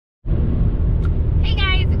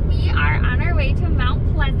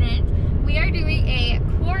Pleasant. We are doing a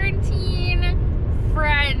quarantine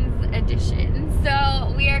friends edition.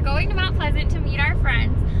 So we are going to Mount Pleasant to meet our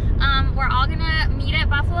friends. We're all gonna meet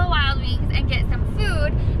at Buffalo Wild Wings and get some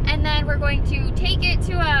food, and then we're going to take it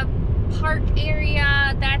to a park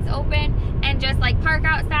area that's open and just like park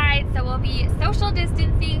outside. So we'll be social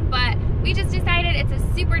distancing, but we just decided it's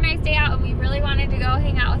a super nice day out and we really wanted to go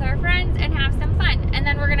hang out with our friends and have some fun. And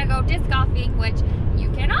then we're gonna go disc golfing, which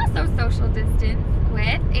you can also social distance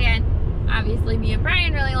with, and obviously me and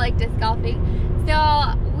Brian really like disc golfing.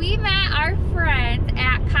 So we met our friends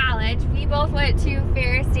at college. We both went to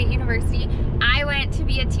Ferris State University. I went to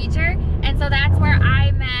be a teacher, and so that's where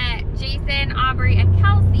I met Jason, Aubrey, and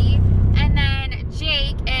Kelsey. And then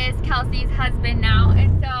Jake is Kelsey's husband now.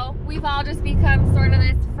 And so we've all just become sort of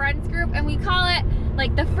this friends group, and we call it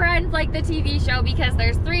like the Friends, like the TV show, because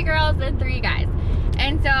there's 3 girls and 3 guys.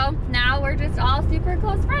 And so now we're just all super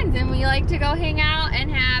close friends, and we like to go hang out and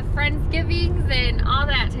have Friendsgivings and all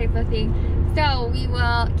that type of thing. So we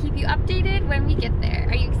will keep you updated when we get there.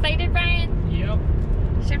 Are you excited, Brian? Yep.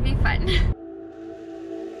 Should be fun.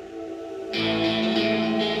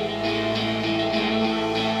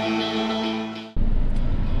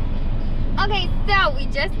 Okay, so we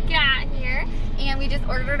just got here and we just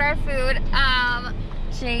ordered our food.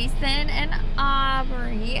 Jason and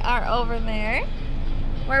Aubrey are over there.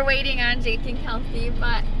 We're waiting on Jake and Kelsey,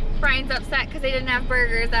 but Brian's upset because they didn't have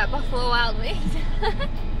burgers at Buffalo Wild Wings.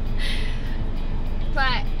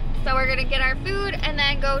 But, so we're gonna get our food and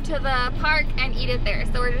then go to the park and eat it there.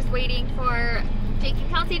 So we're just waiting for Jake and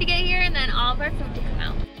Kelsey to get here and then all of our food to come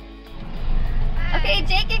out. Okay,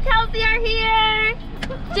 Jake and Kelsey are here.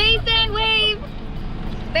 Jason, wave.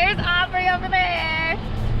 There's Aubrey over there.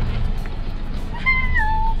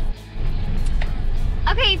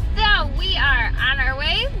 Okay, so we are on our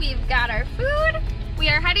way. We've got our food. We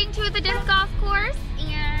are heading to the disc golf course,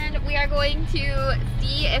 and we are going to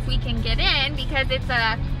see if we can get in because it's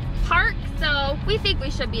a park, so we think we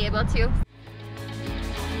should be able to.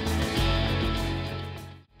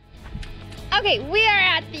 Okay, we are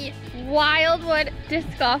at the Wildwood disc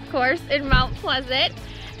golf course in Mount Pleasant,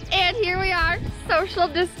 and here we are, social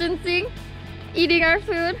distancing, eating our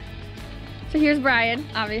food. So here's Brian,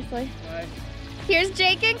 obviously. Hi. Here's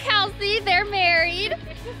Jake and Kelsey, they're married.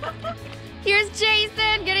 Here's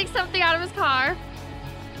Jason getting something out of his car.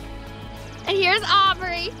 And here's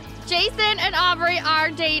Aubrey. Jason and Aubrey are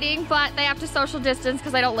dating, but they have to social distance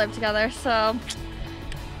because they don't live together. So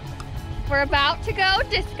we're about to go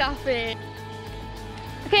disc golfing.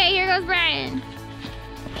 Okay, here goes Brian.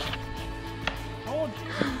 Told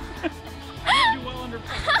you. I do well under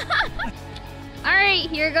pressure. All right,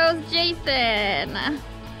 here goes Jason.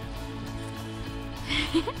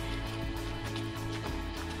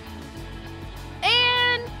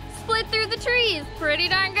 And split through the trees. Pretty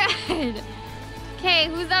darn good. Okay,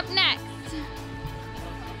 who's up next?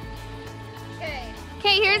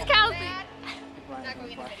 Okay, here's Kelsey.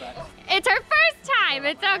 It's her first time.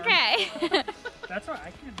 It's okay. That's right.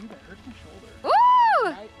 I can't do that. It hurts my shoulder. Woo!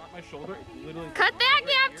 Not my shoulder. It literally. Cut that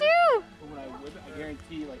gap too. But when I whip it, I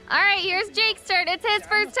guarantee like. All right, here's Jake's turn. It's his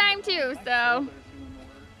first time too, so.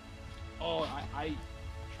 Oh, I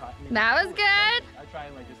try. That was good. I try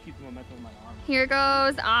and like just keep the momentum of my arm. Here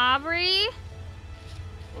goes Aubrey.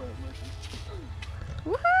 Or mercy.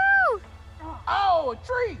 Woohoo! Oh, a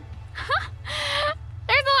tree!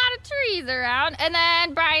 There's a lot of trees around, and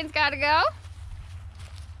then Brian's got to go.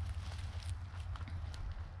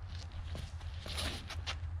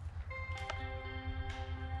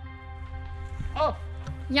 Oh!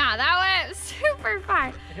 Yeah, that went super far.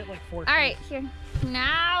 It hit like 4 All right, here.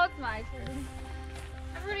 Now it's my turn.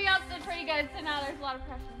 Everybody else did pretty good, so now there's a lot of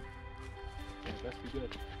pressure. It best be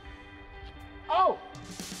good. Oh!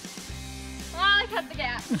 Well, I cut the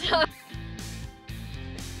gap. So.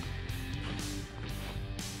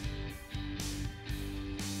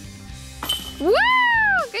 Woo!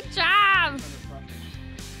 Good job!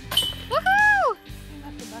 Woohoo!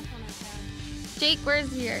 That's the best one I've had. Jake,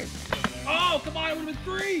 where's yours? Oh, come on, it would have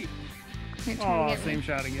been 3! Here, try to get me. same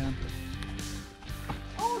shot again.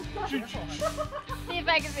 Oh, God. See if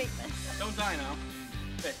I can make this. Don't die now.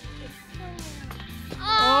 Hey,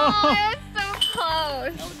 Oh, it was so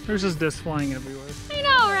close. There's just disc flying everywhere. I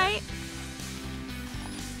know, right?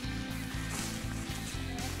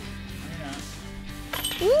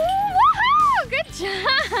 Woohoo! Good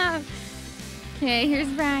job. Okay, here's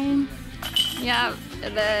Brian. Yep,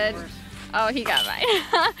 and then, oh, he got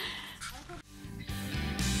mine.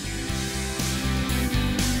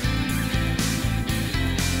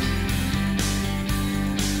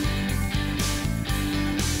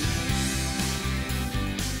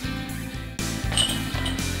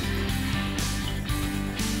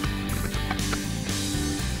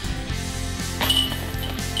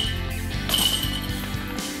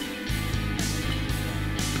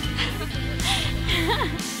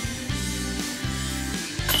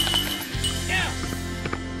 Yeah.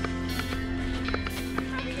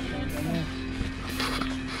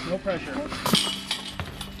 No pressure.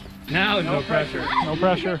 Now no pressure. No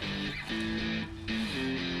pressure.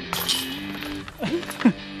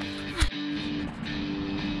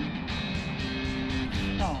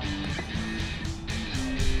 Oh.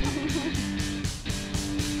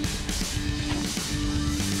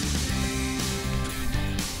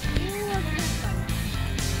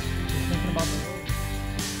 Thinking about the road.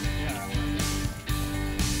 Yeah.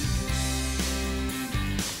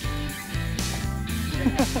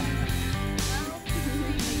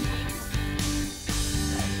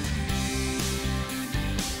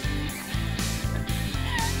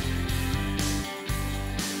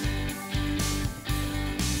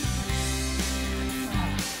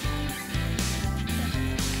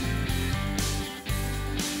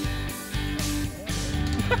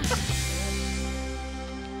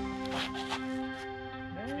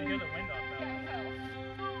 You hear the wind off that.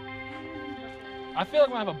 I feel like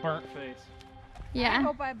I'm gonna have a burnt face. I Yeah.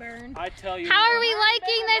 hope I burn. I tell you. How are we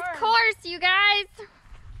liking this course, you guys?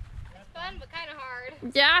 It's fun, but kind of hard.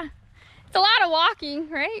 Yeah. It's a lot of walking,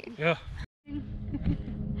 right? Yeah.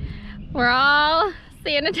 We're all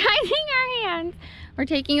sanitizing our hands. We're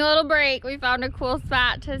taking a little break. We found a cool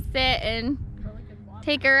spot to sit and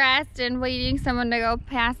take a rest and waiting someone to go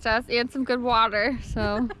past us and some good water.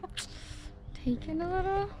 So taking a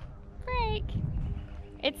little break.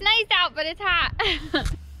 It's nice out, but it's hot.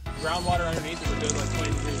 Groundwater underneath it would do like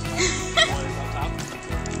 20 degrees. Water's on top.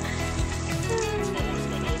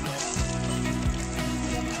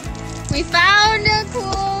 We found a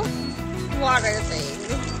cool water thing.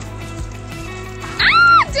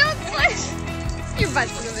 Ah! Don't splash! Your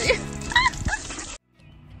butt's in the video.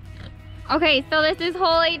 Okay, so this is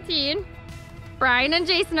hole 18. Brian and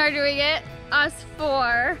Jason are doing it. Us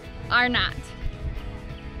four are not.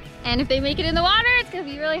 And if they make it in the water, it's gonna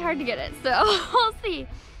be really hard to get it. So we'll see.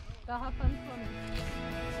 They'll have fun swimming.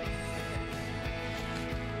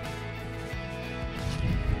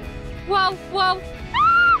 Whoa, whoa.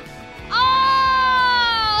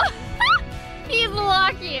 Ah! Oh! He's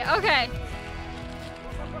lucky. Okay.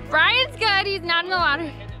 Brian's good. He's not in the water.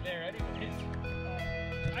 Hit it there anyways.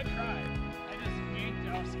 I tried.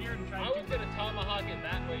 I was scared and tried. I was gonna tomahawk it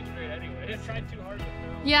that way straight anyway. I just tried too hard to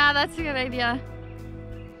throw. Yeah, that's a good idea.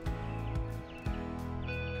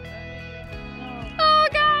 Oh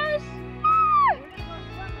gosh! Ah! I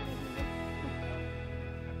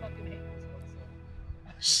fucking hate this one so.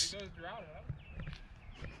 If it goes drowning,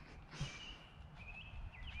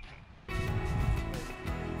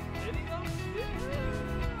 Did he go?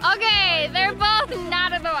 Okay, they're both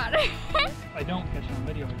not in the water. I don't catch it on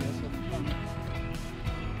video, I guess. It'll be fun.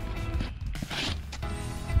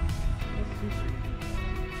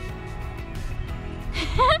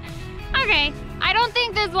 Okay, I don't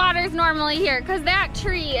think this water's normally here because that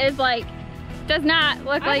tree is like, does not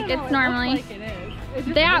look like it's normally. Looks like it is. It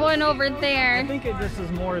just That looks one like over it goes there. I think this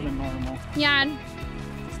is more than normal. Yeah.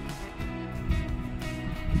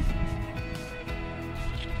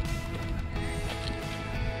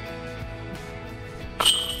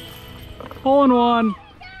 Hole in one.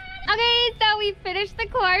 Okay, so we finished the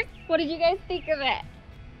course. What did you guys think of it?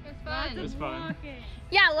 It's fun. It was fun.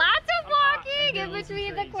 Yeah, lots of walking and in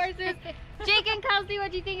between the trees. courses. Jake and Kelsey,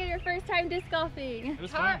 what do you think of your first time disc golfing? It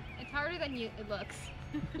was fun. It's harder than it looks.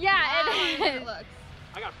 Yeah, Harder than it is. looks.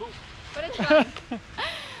 I got poop. But it's fun.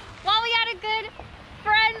 Well, we had a good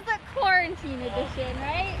Friends Quarantine edition,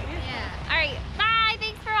 right?